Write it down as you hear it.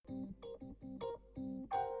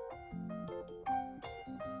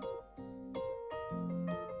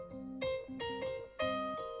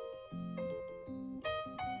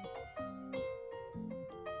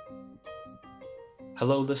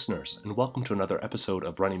Hello, listeners, and welcome to another episode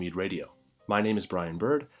of Runnymede Radio. My name is Brian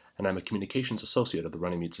Bird, and I'm a Communications Associate of the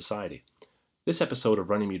Runnymede Society. This episode of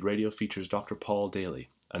Runnymede Radio features Dr. Paul Daly,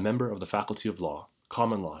 a member of the Faculty of Law,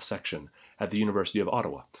 Common Law section at the University of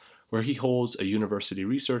Ottawa, where he holds a University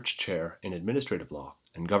Research Chair in Administrative Law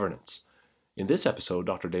and Governance. In this episode,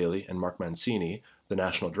 Dr. Daly and Mark Mancini, the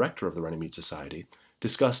National Director of the Runnymede Society,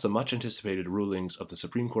 discuss the much-anticipated rulings of the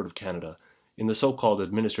Supreme Court of Canada in the so-called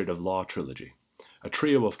Administrative Law Trilogy, a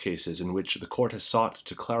trio of cases in which the court has sought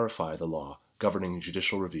to clarify the law governing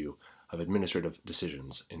judicial review of administrative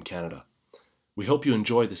decisions in Canada. We hope you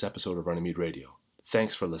enjoy this episode of Runnymede Radio.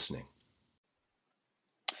 Thanks for listening.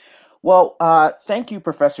 Well, thank you,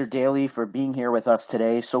 Professor Daly, for being here with us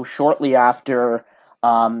today. So shortly after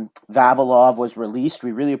Vavilov was released,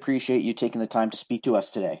 we really appreciate you taking the time to speak to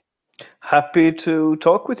us today. Happy to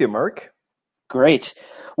talk with you, Mark. Great.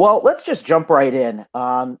 Well, let's just jump right in.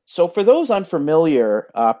 So for those unfamiliar,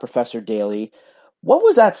 Professor Daly, what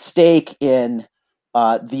was at stake in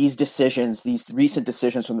these decisions, these recent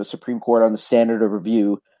decisions from the Supreme Court on the standard of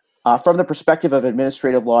review, from the perspective of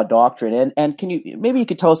administrative law doctrine? And can you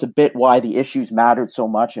could tell us a bit why the issues mattered so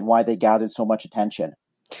much and why they gathered so much attention?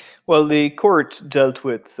 Well, the court dealt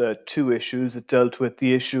with two issues. It dealt with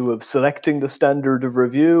the issue of selecting the standard of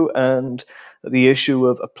review and the issue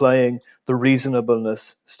of applying the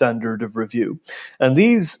reasonableness standard of review. And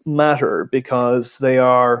these matter because they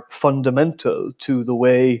are fundamental to the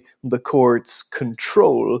way the courts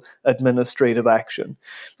control administrative action.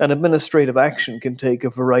 And administrative action can take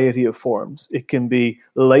a variety of forms. It can be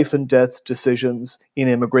life and death decisions in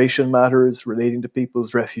immigration matters relating to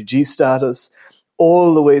people's refugee status,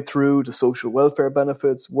 all the way through to social welfare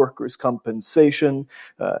benefits, workers' compensation,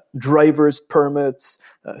 driver's permits,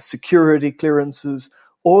 security clearances,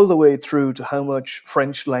 all the way through to how much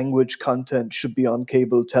French language content should be on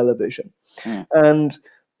cable television. And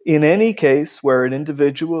in any case where an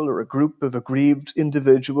individual or a group of aggrieved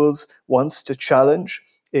individuals wants to challenge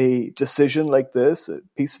a decision like this, a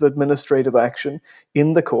piece of administrative action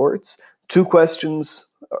in the courts, two questions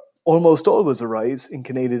almost always arise in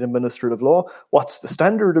Canadian administrative law. What's the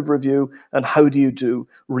standard of review, and how do you do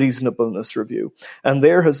reasonableness review? And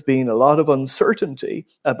there has been a lot of uncertainty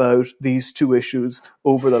about these two issues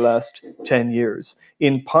over the last 10 years,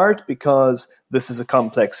 in part because this is a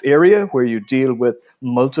complex area where you deal with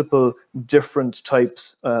multiple different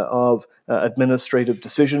types of administrative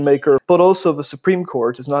decision maker, but also the Supreme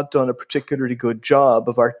Court has not done a particularly good job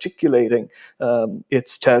of articulating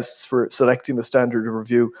its tests for selecting the standard of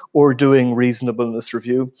review or doing reasonableness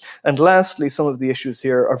review. And lastly, some of the issues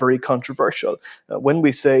here are very controversial. When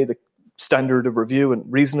we say the standard of review and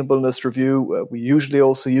reasonableness review, we usually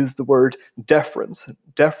also use the word deference.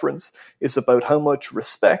 Deference is about how much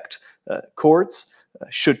respect courts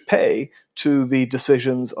should pay to the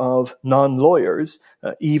decisions of non-lawyers,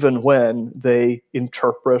 even when they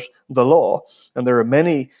interpret the law. And there are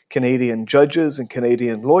many Canadian judges and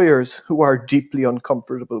Canadian lawyers who are deeply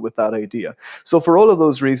uncomfortable with that idea. So for all of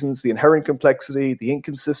those reasons, the inherent complexity, the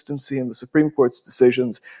inconsistency in the Supreme Court's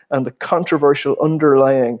decisions, and the controversial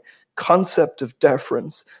underlying concept of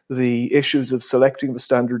deference, the issues of selecting the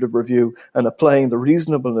standard of review and applying the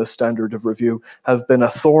reasonableness standard of review have been a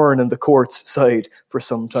thorn in the court's side for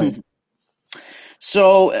some time.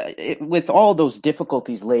 So with all those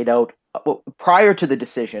difficulties laid out prior to the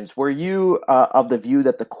decisions, were you of the view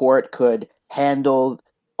that the court could handle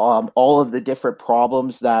all of the different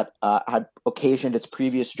problems that had occasioned its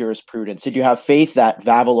previous jurisprudence? Did you have faith that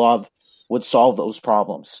Vavilov would solve those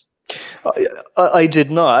problems? I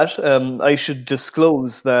did not. I should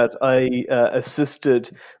disclose that I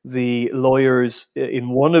assisted the lawyers in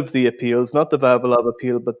one of the appeals, not the Vavilov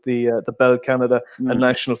appeal, but the Bell Canada and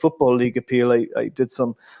National Football League appeal. I did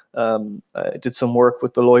some work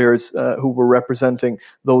with the lawyers who were representing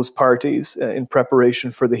those parties in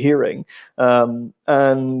preparation for the hearing. And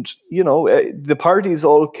the parties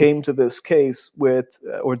all came to this case with,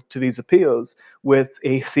 or to these appeals, with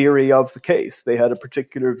a theory of the case. They had a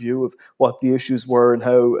particular view of what the issues were and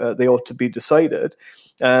how they ought to be decided.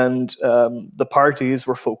 And the parties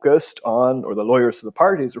were focused on, or the lawyers for the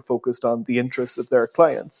parties were focused on the interests of their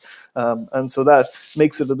clients. And so that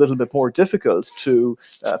makes it a little bit more difficult to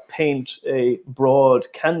paint a broad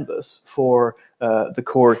canvas for the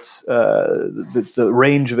court's, the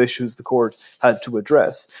range of issues the court had to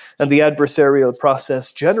address. And the adversarial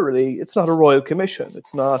process generally, it's not a royal commission.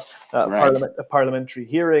 It's not a parliamentary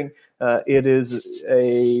hearing. It is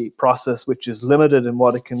a process which is limited in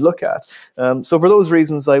what it can look at. So for those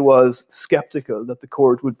reasons, I was skeptical that the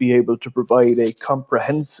court would be able to provide a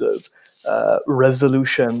comprehensive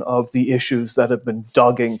resolution of the issues that have been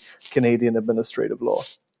dogging Canadian administrative law.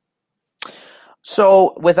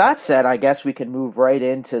 So, with that said, I guess we can move right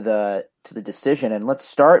into the decision, and let's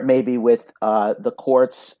start maybe with the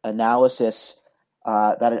court's analysis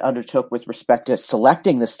that it undertook with respect to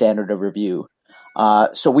selecting the standard of review.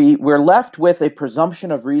 So we're left with a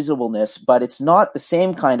presumption of reasonableness, but it's not the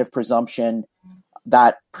same kind of presumption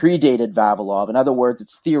that predated Vavilov. In other words,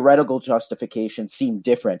 its theoretical justifications seem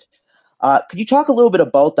different. Could you talk a little bit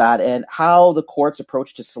about that and how the court's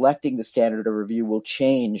approach to selecting the standard of review will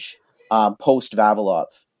change post-Vavilov?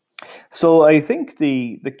 So I think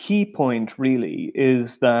the key point really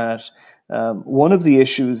is that one of the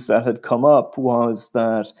issues that had come up was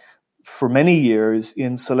that for many years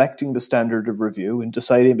in selecting the standard of review, in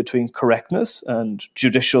deciding between correctness and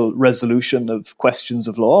judicial resolution of questions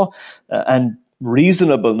of law, and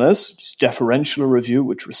reasonableness, deferential review,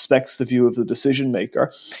 which respects the view of the decision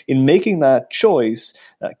maker, in making that choice,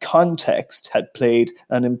 context had played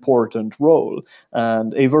an important role,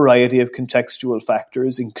 and a variety of contextual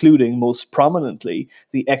factors, including most prominently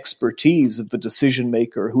the expertise of the decision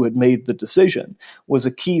maker who had made the decision, was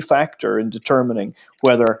a key factor in determining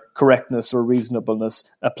whether correctness or reasonableness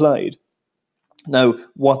applied. Now,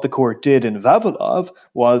 what the court did in Vavilov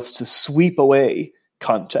was to sweep away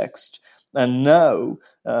context. And now,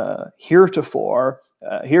 heretofore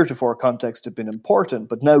context had been important,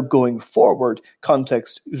 but now going forward,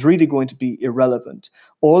 context is really going to be irrelevant.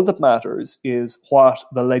 All that matters is what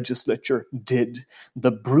the legislature did.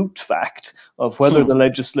 The brute fact of whether the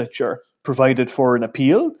legislature provided for an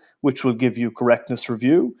appeal, which will give you correctness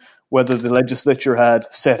review, whether the legislature had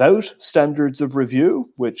set out standards of review,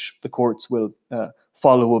 which the courts will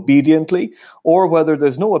follow obediently, or whether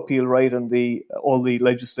there's no appeal right and all the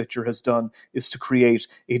legislature has done is to create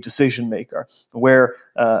a decision maker. Where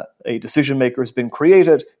a decision maker has been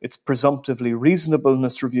created, it's presumptively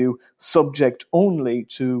reasonableness review, subject only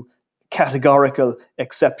to categorical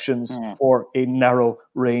exceptions for a narrow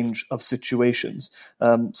range of situations.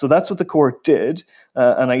 So that's what the court did.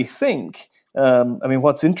 And I think,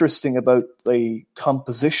 what's interesting about the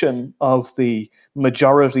composition of the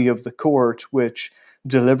majority of the court, which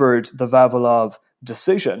delivered the Vavilov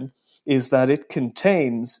decision, is that it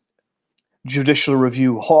contains judicial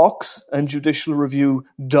review hawks and judicial review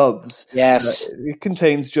doves. Yes. It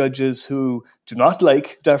contains judges who do not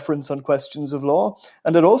like deference on questions of law,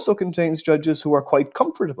 and it also contains judges who are quite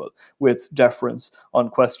comfortable with deference on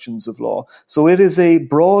questions of law. So it is a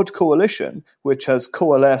broad coalition which has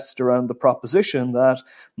coalesced around the proposition that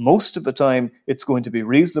most of the time it's going to be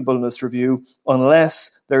reasonableness review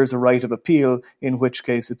unless there's a right of appeal, in which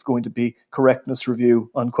case it's going to be correctness review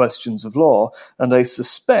on questions of law. And I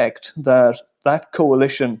suspect that that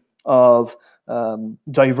coalition of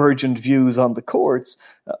divergent views on the courts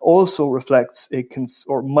also reflects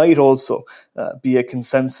might also be a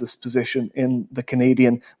consensus position in the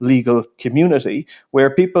Canadian legal community,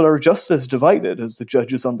 where people are just as divided as the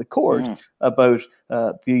judges on the court about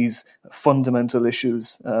these fundamental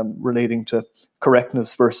issues relating to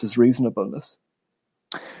correctness versus reasonableness.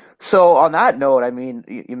 So on that note,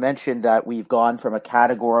 you mentioned that we've gone from a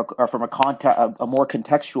categorical or from a more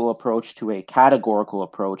contextual approach to a categorical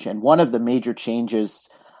approach, and one of the major changes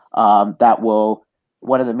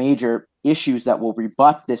one of the major issues that will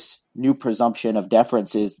rebut this new presumption of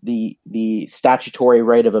deference is the statutory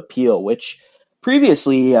right of appeal, which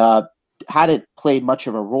previously hadn't played much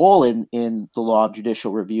of a role in the law of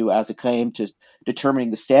judicial review as it came to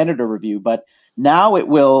determining the standard of review, but now it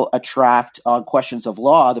will attract, on questions of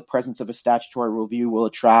law, the presence of a statutory review will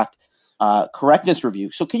attract correctness review.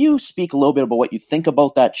 So can you speak a little bit about what you think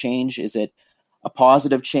about that change? Is it a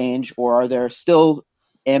positive change, or are there still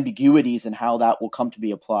ambiguities in how that will come to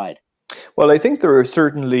be applied? Well, I think there are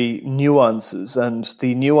certainly nuances, and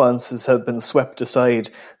the nuances have been swept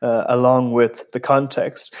aside along with the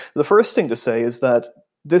context. The first thing to say is that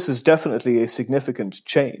this is definitely a significant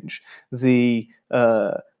change. The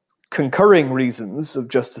concurring reasons of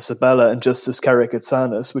Justice Abella and Justice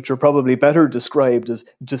Karakatsanis, which are probably better described as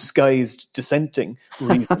disguised dissenting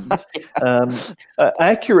reasons,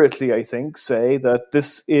 accurately, I think, say that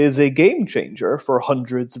this is a game changer for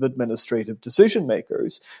hundreds of administrative decision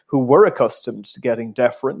makers who were accustomed to getting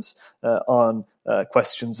deference on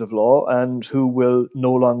questions of law and who will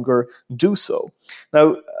no longer do so.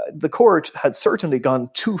 Now, the court had certainly gone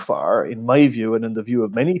too far, in my view, and in the view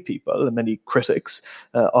of many people and many critics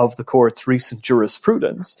of the court's recent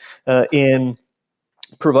jurisprudence, in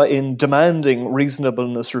demanding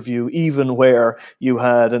reasonableness review, even where you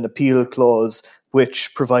had an appeal clause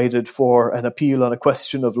which provided for an appeal on a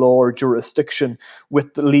question of law or jurisdiction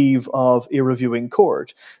with the leave of a reviewing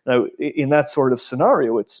court. Now, in that sort of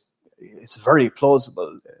scenario, it's very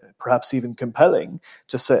plausible, perhaps even compelling,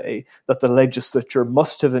 to say that the legislature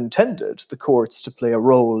must have intended the courts to play a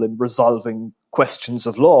role in resolving questions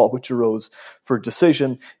of law which arose for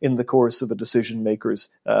decision in the course of a decision maker's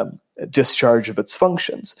discharge of its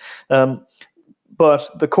functions.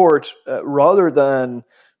 But the court, rather than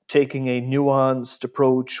taking a nuanced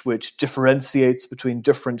approach which differentiates between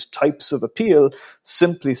different types of appeal,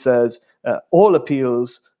 simply says all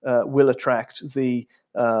appeals will attract the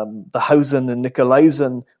Hausen and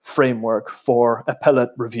Nicolaisen framework for appellate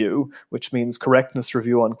review, which means correctness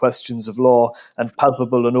review on questions of law and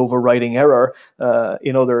palpable and overriding error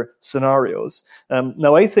in other scenarios.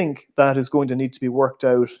 Now, I think that is going to need to be worked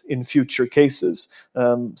out in future cases.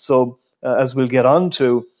 So as we'll get on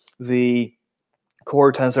to, the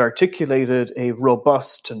court has articulated a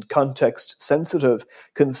robust and context-sensitive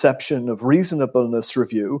conception of reasonableness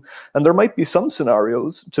review. And there might be some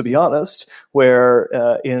scenarios, to be honest, where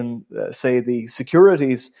in, say, the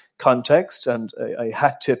securities context, and a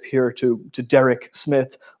hat tip here to Derek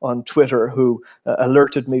Smith on Twitter, who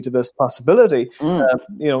alerted me to this possibility,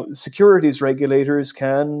 securities regulators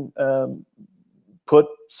can put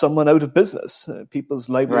someone out of business. People's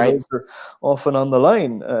livelihoods are often on the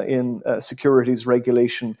line in securities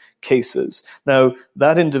regulation cases. Now,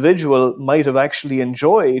 that individual might have actually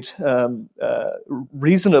enjoyed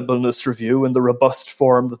reasonableness review in the robust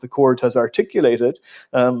form that the court has articulated.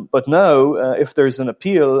 But now, if there's an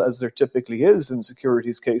appeal, as there typically is in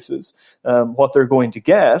securities cases, what they're going to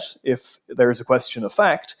get, if there's a question of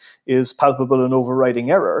fact, is palpable and overriding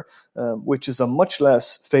error, which is a much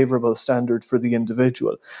less favorable standard for the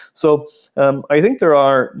individual. So I think there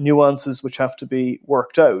are nuances which have to be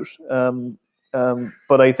worked out.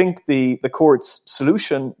 But I think the court's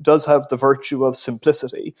solution does have the virtue of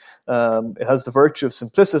simplicity. It has the virtue of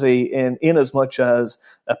simplicity in as much as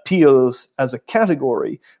appeals as a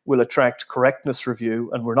category will attract correctness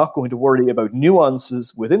review, and we're not going to worry about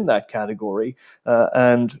nuances within that category.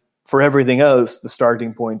 And for everything else, the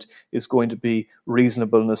starting point is going to be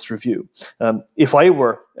reasonableness review. If I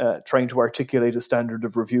were trying to articulate a standard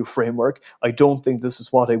of review framework, I don't think this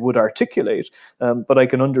is what I would articulate, but I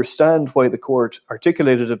can understand why the court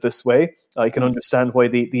articulated it this way. I can understand why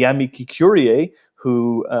the amici curiae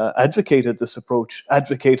who advocated this approach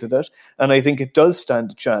advocated it, and I think it does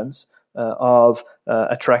stand a chance of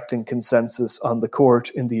attracting consensus on the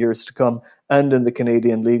court in the years to come and in the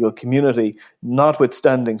Canadian legal community,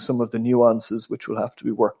 notwithstanding some of the nuances which will have to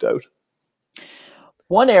be worked out.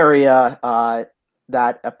 One area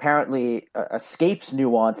that apparently escapes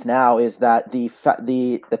nuance now is that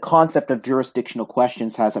the concept of jurisdictional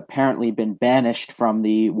questions has apparently been banished from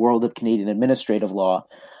the world of Canadian administrative law.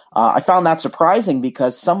 I found that surprising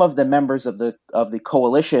because some of the members of the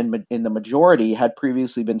coalition in the majority had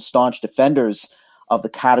previously been staunch defenders of the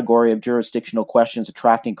category of jurisdictional questions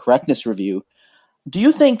attracting correctness review. Do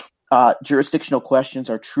you think jurisdictional questions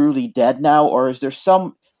are truly dead now, or is there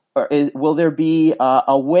will there be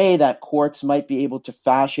a way that courts might be able to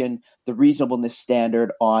fashion the reasonableness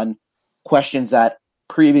standard on questions that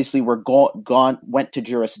previously went to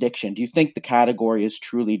jurisdiction? Do you think the category is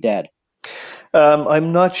truly dead?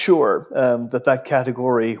 I'm not sure that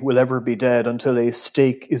category will ever be dead until a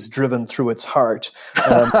stake is driven through its heart,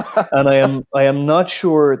 and I am not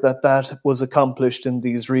sure that was accomplished in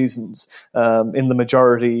these reasons, in the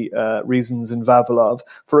majority reasons in Vavilov,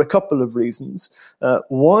 for a couple of reasons.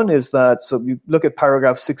 One is that, so you look at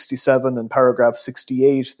paragraph 67 and paragraph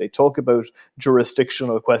 68, they talk about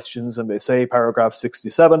jurisdictional questions, and they say paragraph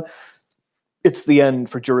 67, it's the end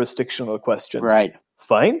for jurisdictional questions. Right.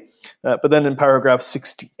 Fine. But then in paragraph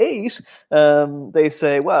 68, they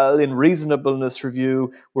say, well, in reasonableness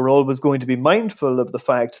review, we're always going to be mindful of the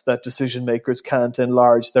fact that decision makers can't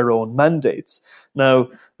enlarge their own mandates. Now,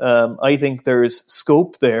 I think there's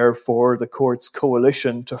scope there for the court's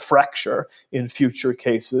coalition to fracture in future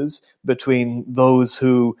cases between those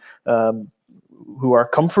who are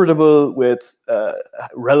comfortable with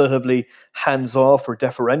relatively hands-off or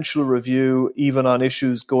deferential review, even on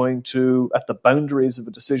issues going to at the boundaries of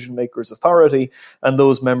a decision-maker's authority, and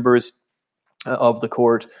those members of the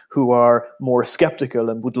court who are more skeptical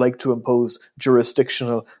and would like to impose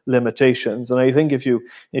jurisdictional limitations. And I think if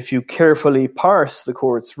you carefully parse the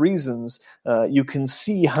court's reasons, you can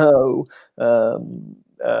see how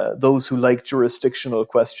those who like jurisdictional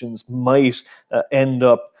questions might end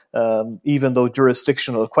up, even though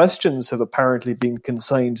jurisdictional questions have apparently been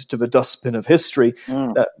consigned to the dustbin of history,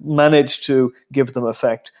 manage to give them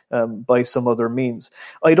effect by some other means.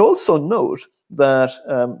 I'd also note that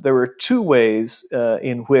there were two ways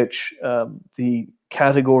in which the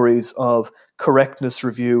categories of correctness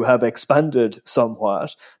review have expanded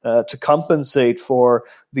somewhat to compensate for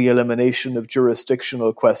the elimination of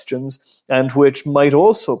jurisdictional questions, and which might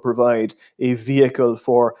also provide a vehicle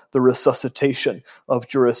for the resuscitation of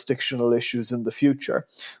jurisdictional issues in the future.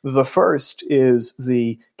 The first is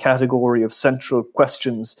the category of central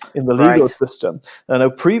questions in the legal system. Now,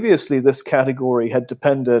 previously, this category had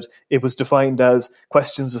depended, it was defined as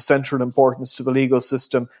questions of central importance to the legal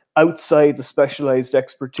system outside the specialized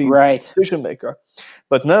expertise of the decision maker.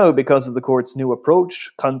 But now, because of the court's new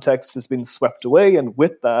approach, context has been swept away, and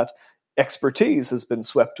with that, expertise has been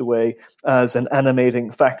swept away as an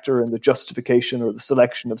animating factor in the justification or the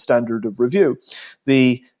selection of standard of review.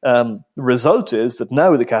 The result is that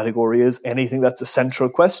now the category is anything that's a central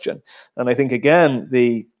question. And I think, again,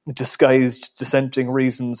 the disguised dissenting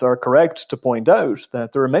reasons are correct to point out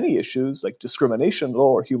that there are many issues like discrimination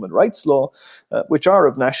law or human rights law, which are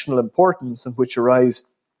of national importance and which arise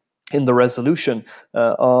in the resolution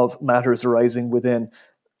of matters arising within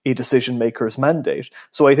a decision maker's mandate.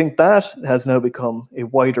 So I think that has now become a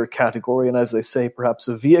wider category, and as I say, perhaps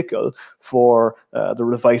a vehicle for the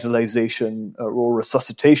revitalization or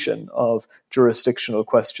resuscitation of jurisdictional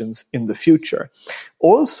questions in the future.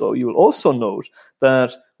 Also, you will also note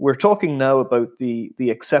that we're talking now about the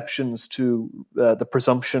exceptions to the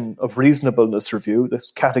presumption of reasonableness review,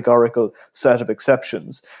 this categorical set of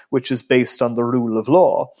exceptions, which is based on the rule of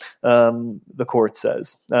law, the court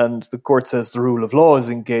says. And the court says the rule of law is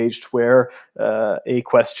engaged where a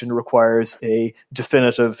question requires a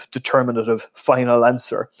definitive, determinative, final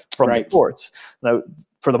answer from the courts. Now,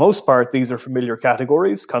 for the most part, these are familiar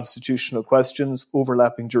categories: constitutional questions,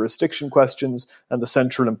 overlapping jurisdiction questions, and the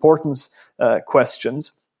central importance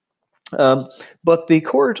questions. But the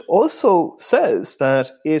court also says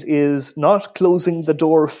that it is not closing the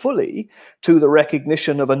door fully to the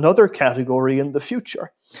recognition of another category in the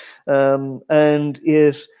future. And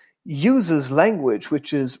it uses language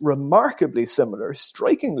which is remarkably similar,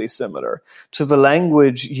 strikingly similar to the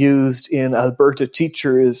language used in Alberta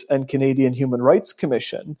Teachers and Canadian Human Rights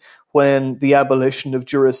Commission when the abolition of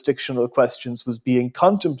jurisdictional questions was being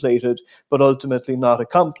contemplated but ultimately not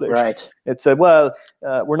accomplished. It said, well,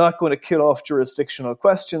 we're not going to kill off jurisdictional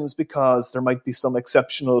questions because there might be some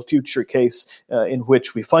exceptional future case in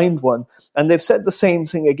which we find one. And they've said the same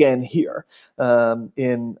thing again here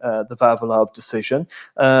in the Vavilov decision.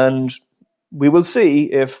 And we will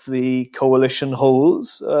see if the coalition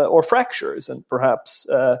holds or fractures, and perhaps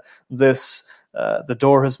the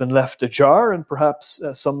door has been left ajar, and perhaps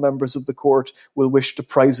some members of the court will wish to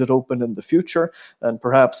prise it open in the future, and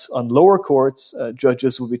perhaps on lower courts,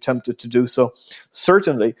 judges will be tempted to do so.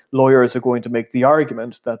 Certainly, lawyers are going to make the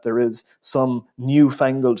argument that there is some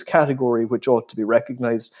newfangled category which ought to be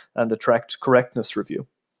recognized and attract correctness review.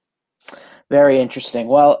 Very interesting.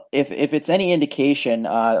 Well, if it's any indication,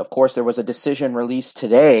 of course, there was a decision released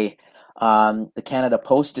today, the Canada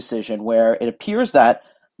Post decision, where it appears that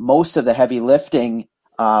most of the heavy lifting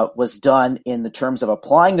was done in the terms of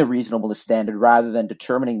applying the reasonableness standard rather than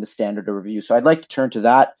determining the standard of review. So I'd like to turn to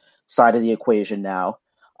that side of the equation now.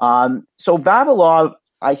 So Vavilov,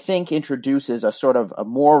 I think, introduces a sort of a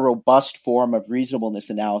more robust form of reasonableness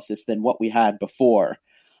analysis than what we had before.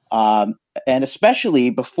 And especially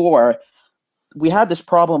before, we had this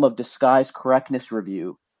problem of disguised correctness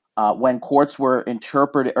review when courts were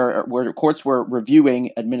where courts were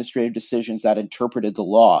reviewing administrative decisions that interpreted the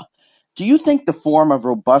law. Do you think the form of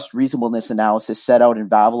robust reasonableness analysis set out in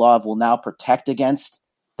Vavilov will now protect against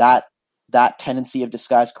that tendency of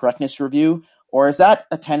disguised correctness review, or is that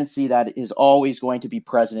a tendency that is always going to be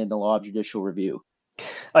present in the law of judicial review?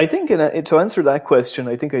 I think to answer that question,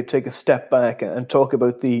 I think I'd take a step back and talk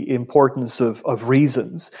about the importance of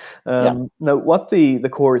reasons. Now, what the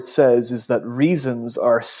court says is that reasons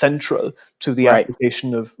are central to the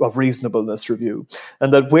application of reasonableness review,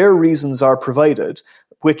 and that where reasons are provided,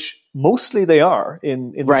 which mostly they are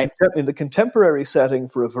in the contemporary setting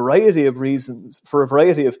for a variety of reasons,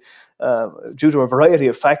 due to a variety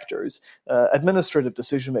of factors, administrative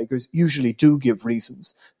decision makers usually do give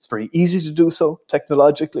reasons. It's very easy to do so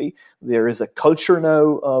technologically. There is a culture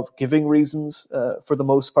now of giving reasons for the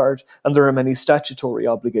most part, and there are many statutory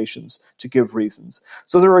obligations to give reasons.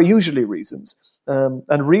 So there are usually reasons.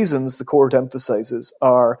 And reasons, the court emphasizes,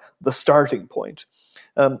 are the starting point.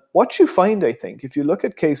 What you find, I think, if you look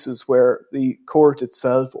at cases where the court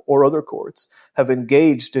itself or other courts have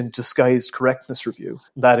engaged in disguised correctness review,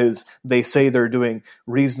 that is, they say they're doing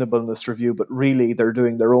reasonableness review, but really they're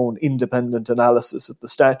doing their own independent analysis of the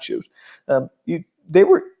statute, they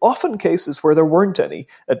were often cases where there weren't any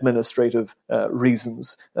administrative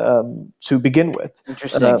reasons to begin with.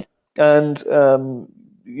 Interesting. And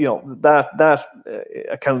that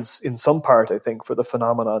accounts in some part, I think, for the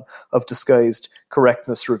phenomenon of disguised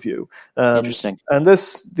correctness review. Interesting. And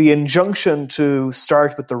the injunction to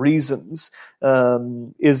start with the reasons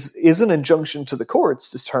is an injunction to the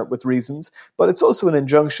courts to start with reasons, but it's also an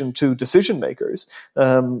injunction to decision makers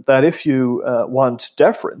that if you want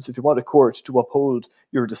deference, if you want a court to uphold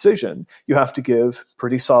your decision, you have to give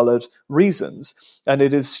pretty solid reasons. And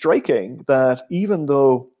it is striking that even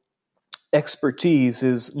though expertise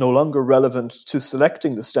is no longer relevant to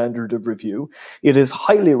selecting the standard of review, it is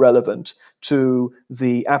highly relevant to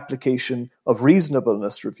the application of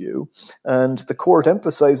reasonableness review. And the court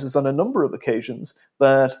emphasizes on a number of occasions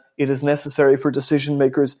that it is necessary for decision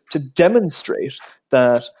makers to demonstrate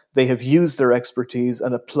that they have used their expertise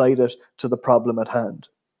and applied it to the problem at hand.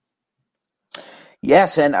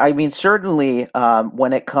 Yes, and I mean, certainly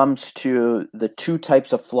when it comes to the two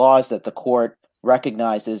types of flaws that the court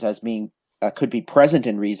recognizes as being could be present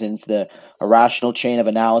in reasons, the irrational chain of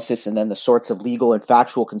analysis and then the sorts of legal and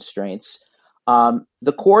factual constraints,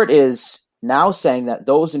 the court is now saying that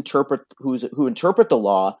those who interpret the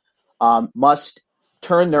law must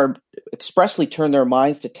expressly turn their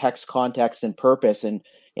minds to text, context, and purpose in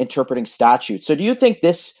interpreting statutes. So do you think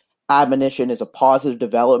this admonition is a positive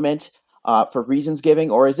development for reasons giving,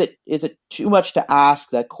 or is it too much to ask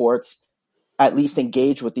that courts at least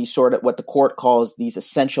engage with these sort of what the court calls these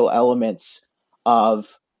essential elements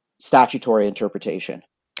of statutory interpretation?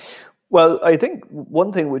 Well, I think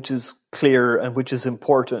one thing which is clear and which is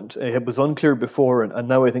important, it was unclear before and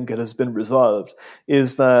now I think it has been resolved,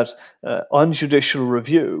 is that on judicial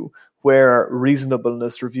review, where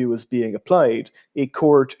reasonableness review is being applied, a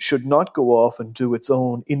court should not go off and do its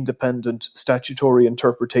own independent statutory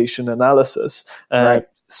interpretation analysis and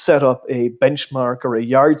set up a benchmark or a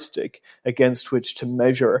yardstick against which to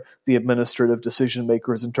measure the administrative decision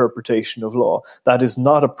maker's interpretation of law. That is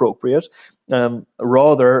not appropriate.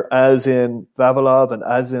 Rather, as in Vavilov and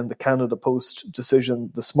as in the Canada Post decision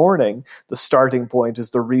this morning, the starting point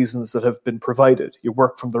is the reasons that have been provided. You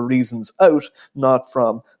work from the reasons out, not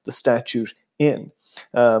from the statute in.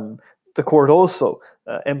 The court also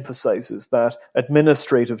emphasizes that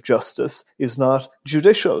administrative justice is not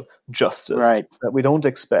judicial justice. Right. That we don't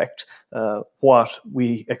expect what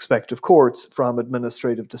we expect of courts from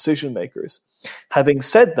administrative decision makers. Having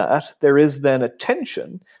said that, there is then a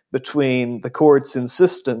tension between the court's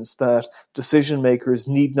insistence that decision makers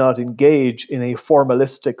need not engage in a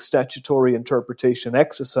formalistic statutory interpretation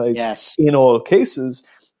exercise in all cases,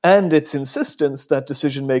 and its insistence that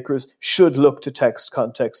decision makers should look to text,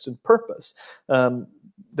 context, and purpose.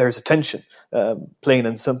 There's a tension, plain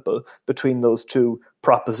and simple, between those two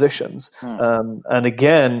propositions. And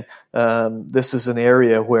again, this is an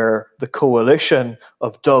area where the coalition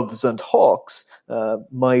of doves and hawks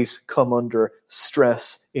might come under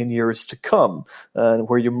stress in years to come, and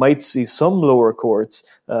where you might see some lower courts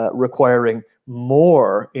requiring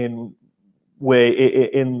more in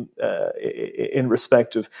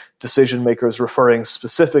respect of decision makers referring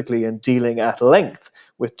specifically and dealing at length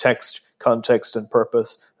with text, context, and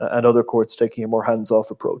purpose, and other courts taking a more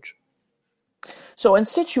hands-off approach. So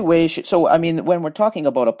I mean, when we're talking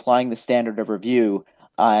about applying the standard of review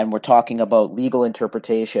and we're talking about legal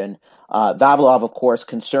interpretation, Vavilov, of course,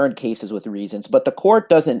 concerned cases with reasons, but the court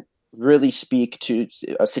doesn't really speak to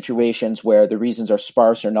situations where the reasons are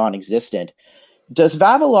sparse or non-existent. Does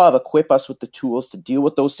Vavilov equip us with the tools to deal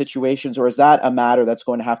with those situations, or is that a matter that's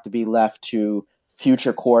going to have to be left to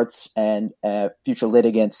future courts and future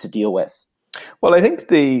litigants to deal with? Well, I think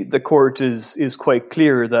the court is quite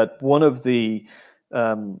clear that one of the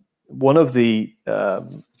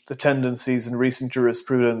tendencies in recent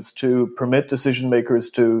jurisprudence to permit decision makers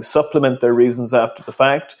to supplement their reasons after the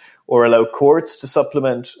fact, or allow courts to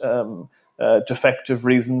supplement defective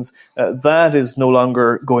reasons, that is no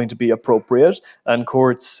longer going to be appropriate. And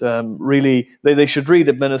courts really, they should read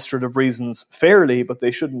administrative reasons fairly, but they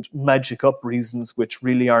shouldn't magic up reasons which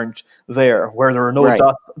really aren't there. Where there are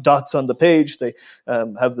no dots on the page, they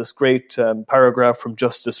have this great paragraph from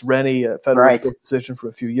Justice Rennie, a federal court decision from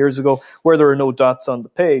a few years ago. Where there are no dots on the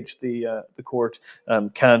page, the court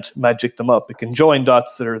can't magic them up. It can join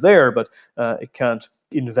dots that are there, but it can't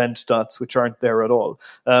invent dots which aren't there at all.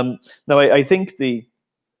 Now, I think in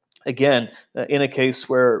a case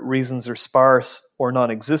where reasons are sparse or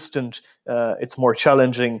non-existent, it's more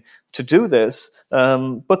challenging to do this.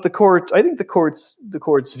 But I think the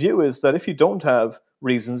court's view is that if you don't have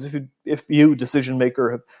reasons, if you, decision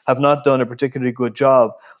maker, have not done a particularly good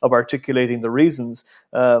job of articulating the reasons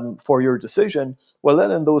for your decision, well,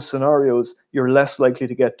 then in those scenarios, you're less likely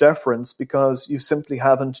to get deference because you simply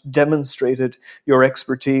haven't demonstrated your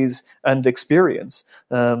expertise and experience,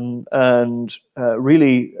 and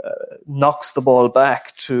really knocks the ball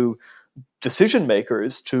back to decision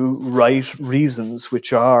makers to write reasons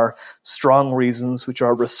which are strong reasons, which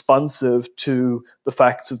are responsive to the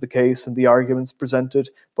facts of the case and the arguments presented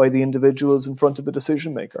by the individuals in front of the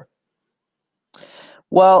decision maker.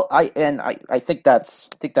 Well, I think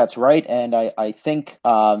that's right, and I think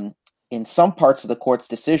in some parts of the court's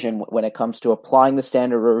decision, when it comes to applying the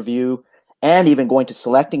standard of review and even going to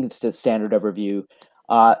selecting the standard of review,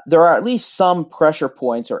 there are at least some pressure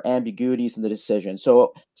points or ambiguities in the decision.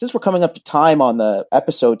 So since we're coming up to time on the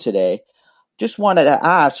episode today, just wanted to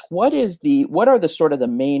ask, what are the sort of the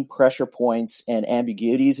main pressure points and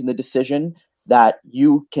ambiguities in the decision that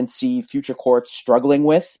you can see future courts struggling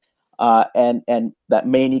with, and that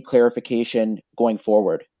may need clarification going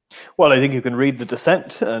forward? Well, I think you can read the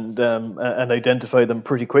dissent and identify them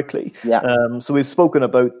pretty quickly. Yeah. So we've spoken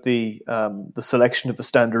about the selection of the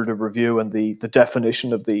standard of review and the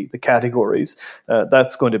definition of the categories.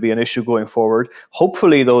 That's going to be an issue going forward.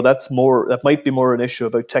 Hopefully, though, that might be more an issue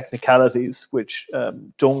about technicalities, which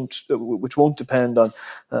won't depend on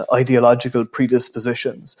ideological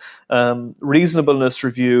predispositions. Reasonableness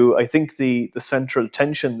review, I think the central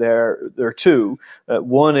tension there are two.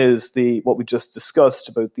 One is what we just discussed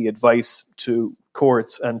about the advice to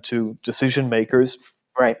courts and to decision makers,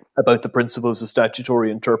 right, about the principles of statutory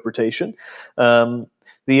interpretation.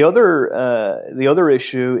 The other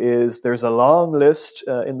issue is there's a long list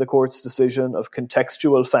in the court's decision of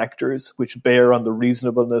contextual factors which bear on the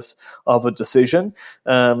reasonableness of a decision.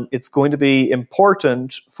 It's going to be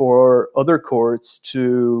important for other courts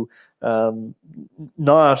to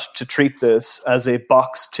not to treat this as a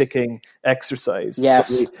box-ticking exercise.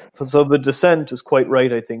 Yes. So the dissent is quite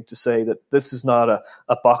right, I think, to say that this is not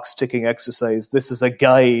a box-ticking exercise. This is a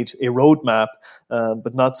guide, a roadmap,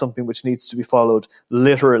 but not something which needs to be followed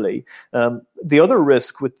literally. The other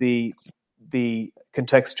risk with the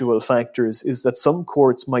contextual factors is that some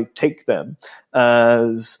courts might take them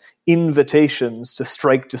as invitations to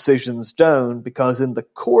strike decisions down because in the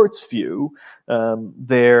court's view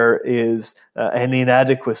there is an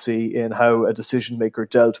inadequacy in how a decision maker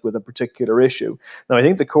dealt with a particular issue. Now, I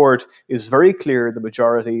think the court is very clear, the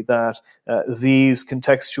majority, that these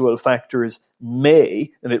contextual factors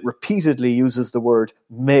may, and it repeatedly uses the word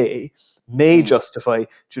may justify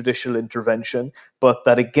judicial intervention, but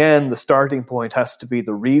that again, the starting point has to be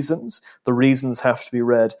the reasons. The reasons have to be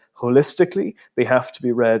read holistically. They have to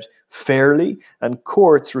be read fairly. And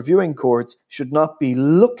reviewing courts, should not be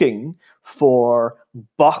looking for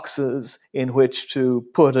boxes in which to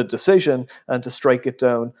put a decision and to strike it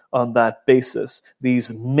down on that basis.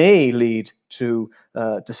 These may lead to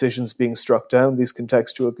decisions being struck down, these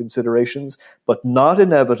contextual considerations, but not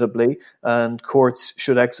inevitably, and courts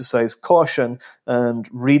should exercise caution and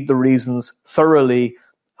read the reasons thoroughly,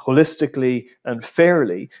 holistically, and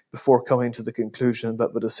fairly before coming to the conclusion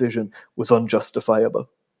that the decision was unjustifiable.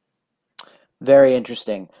 Very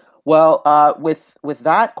interesting. Well, with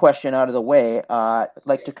that question out of the way, I'd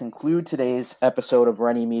like to conclude today's episode of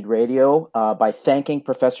Runnymede Radio by thanking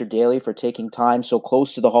Professor Daly for taking time so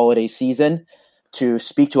close to the holiday season to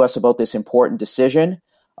speak to us about this important decision.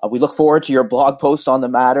 We look forward to your blog posts on the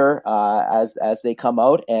matter as they come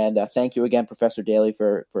out, and thank you again, Professor Daly,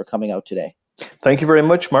 for coming out today. Thank you very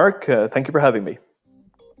much, Mark. Thank you for having me.